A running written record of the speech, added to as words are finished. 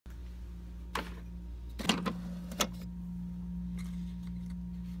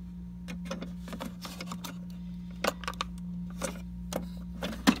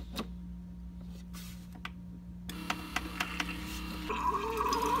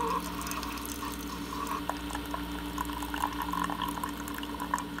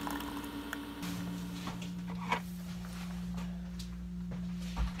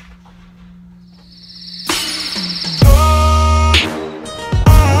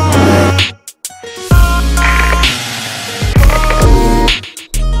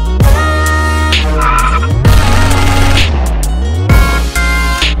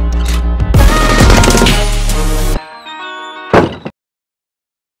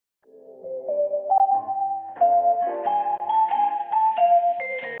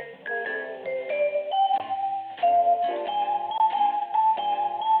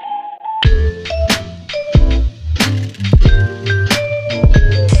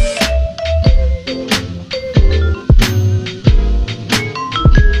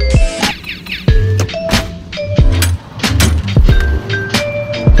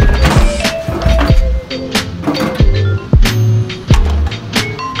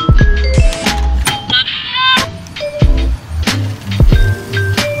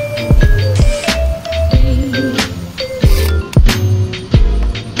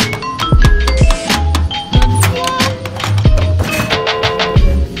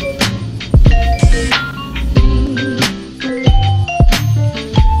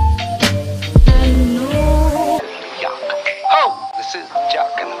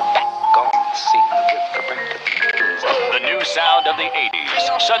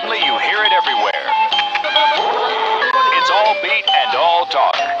Suddenly you hear it everywhere. It's all beat and all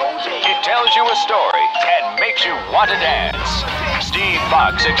talk. It tells you a story and makes you want to dance. Steve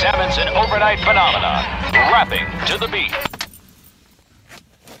Fox examines an overnight phenomenon, rapping to the beat.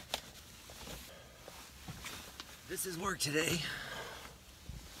 This is work today.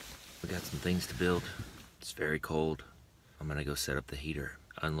 We got some things to build. It's very cold. I'm gonna go set up the heater,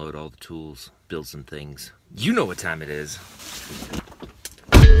 unload all the tools, build some things. You know what time it is.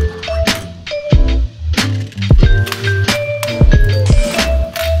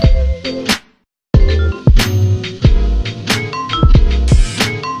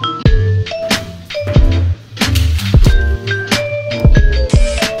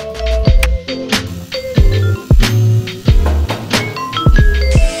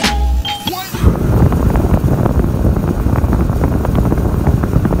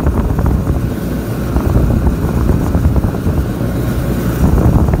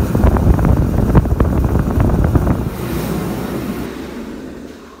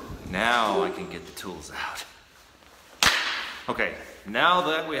 Now I can get the tools out. Okay, now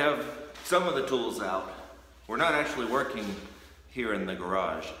that we have some of the tools out, we're not actually working here in the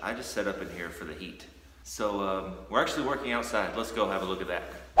garage. I just set up in here for the heat. So we're actually working outside. Let's go have a look at that.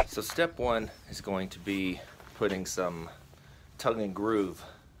 So step one is going to be putting some tongue and groove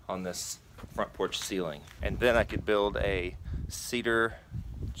on this front porch ceiling. And then I could build a cedar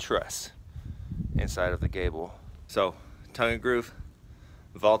truss inside of the gable. So tongue and groove,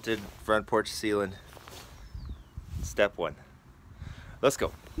 vaulted front porch ceiling, step one. Let's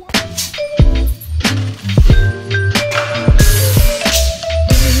go. These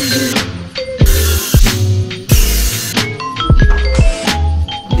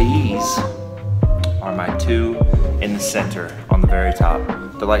are my two in the center on the very top.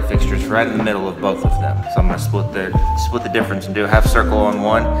 The light fixture's right in the middle of both of them. So I'm gonna split the difference and do a half circle on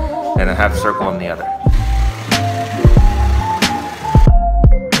one and a half circle on the other.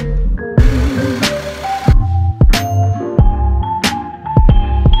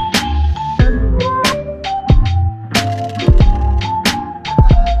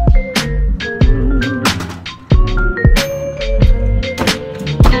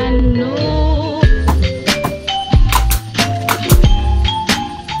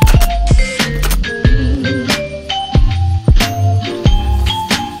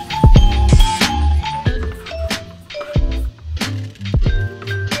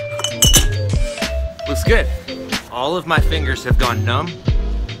 Looks good. All of my fingers have gone numb.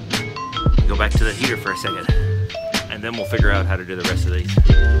 Go back to the heater for a second, and then we'll figure out how to do the rest of these.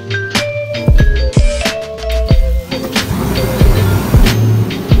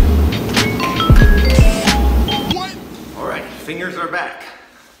 All right, fingers are back.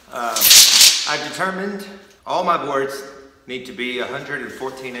 I've determined all my boards need to be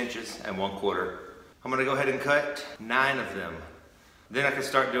 114 inches and 1/4. I'm gonna go ahead and cut 9 of them. Then I can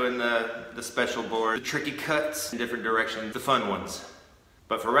start doing the special board, the tricky cuts in different directions, the fun ones.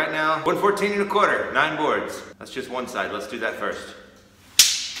 But for right now, 114 1/4, 9 boards. That's just one side. Let's do that first.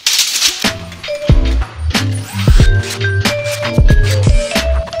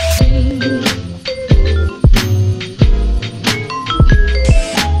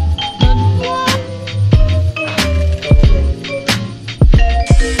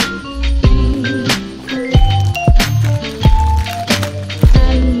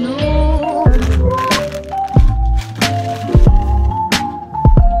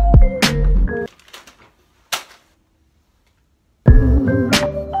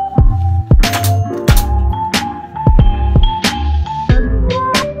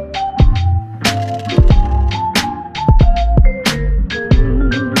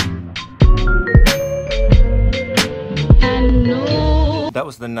 That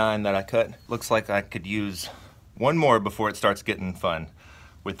was the 9 that I cut. Looks like I could use one more before it starts getting fun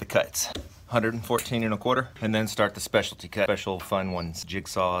with the cuts. 114 1/4, and then start the specialty cut. Special fun ones,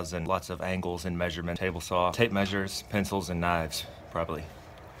 jigsaws and lots of angles and measurement, table saw, tape measures, pencils and knives, probably.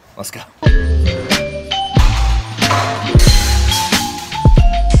 Let's go.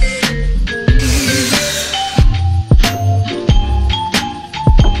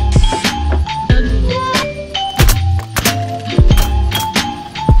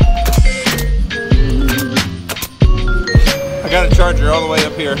 I got a charger all the way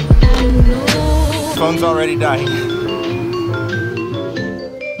up here. Phone's already dying.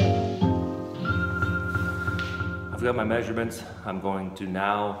 I've got my measurements. I'm going to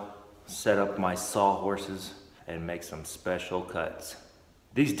now set up my sawhorses and make some special cuts.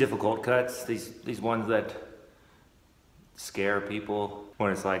 These difficult cuts, these ones that scare people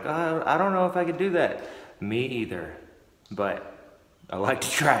when it's like, oh, I don't know if I could do that. Me either. But I like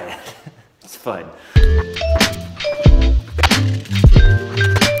to try it. It's fun.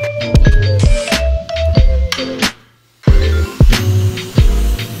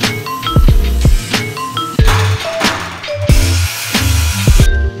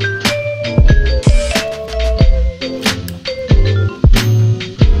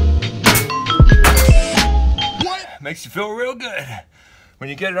 Makes you feel real good. When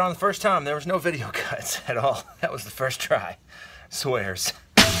you get it on the first time, there was no video cuts at all. That was the first try. Swears.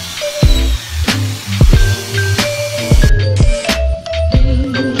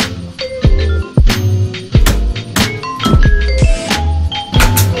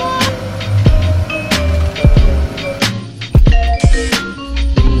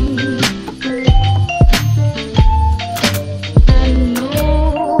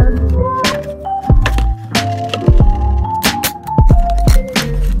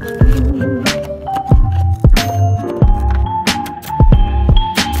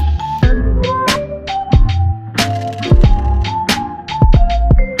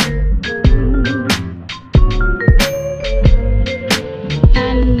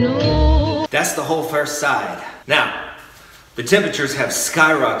 That's the whole first side. Now, the temperatures have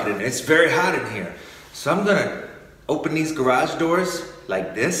skyrocketed and it's very hot in here. So I'm gonna open these garage doors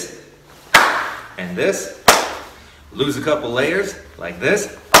like this and this, lose a couple layers like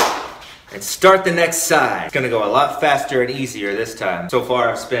this, and start the next side. It's gonna go a lot faster and easier this time. So far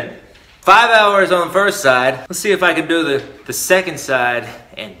I've spent 5 hours on the first side. Let's see if I can do the second side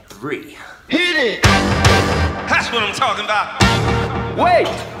in 3. Hit it! That's what I'm talking about. Wait!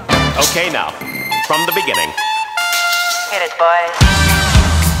 Okay, now, from the beginning. Hit it, boys.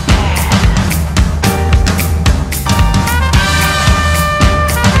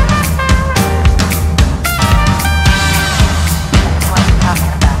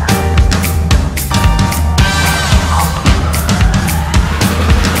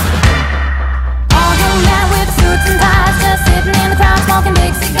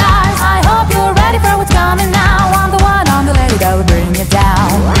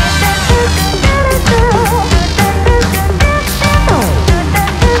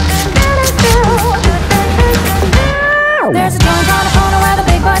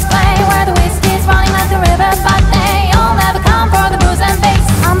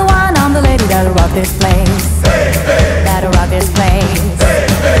 This place, that'll rock this place,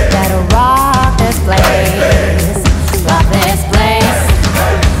 that'll rock this place, rock this place,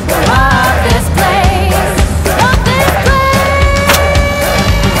 rock this place, rock this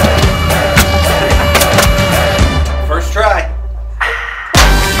place. First try.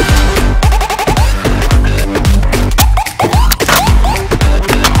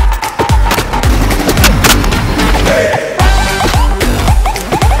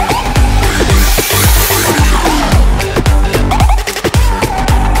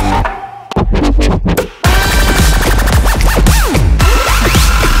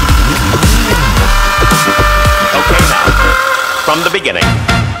 From the beginning.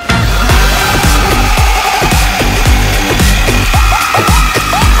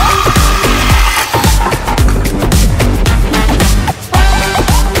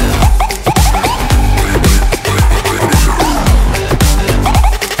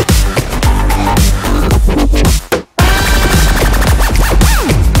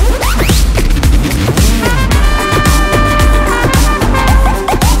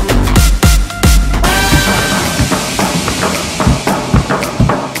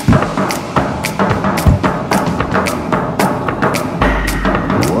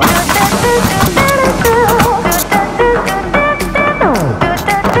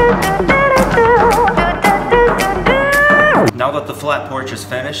 Now that the flat porch is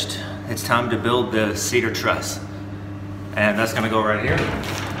finished, it's time to build the cedar truss. And that's gonna go right here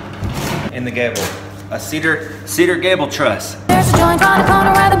in the gable. A cedar gable truss. There's a joint on the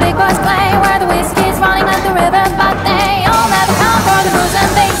corner where the big boys play, where the whiskey's running like the river, but they all never come for the booze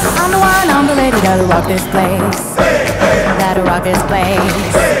and bass. I'm the one, I'm the lady that'll rock this place. That'll rock this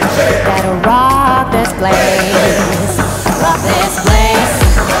place. That'll rock this place. Rock this place.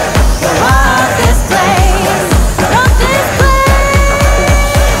 Rock this place. Rock this place.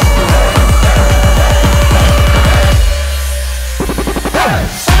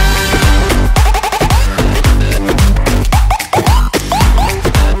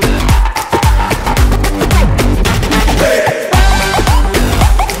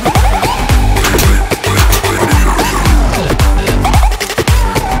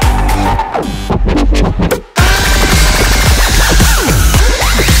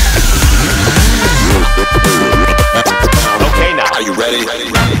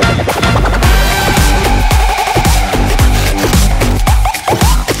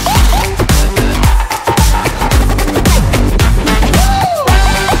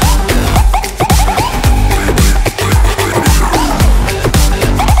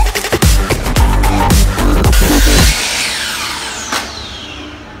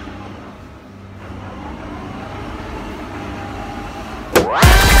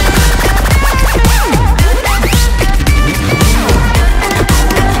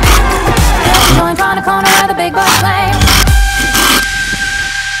 Joint on the corner where the big boys play.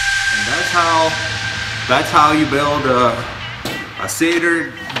 And that's how you build a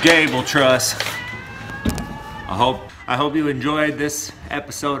cedar gable truss. I hope you enjoyed this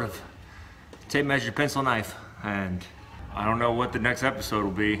episode of Tape Measure Pencil Knife, and I don't know what the next episode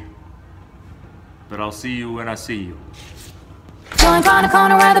will be, but I'll see you when I see you. Joint on the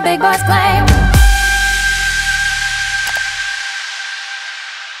corner where the big boys play.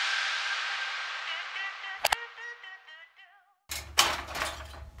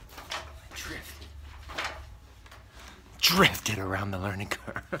 Drifted around the learning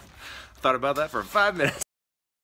curve. Thought about that for 5 minutes.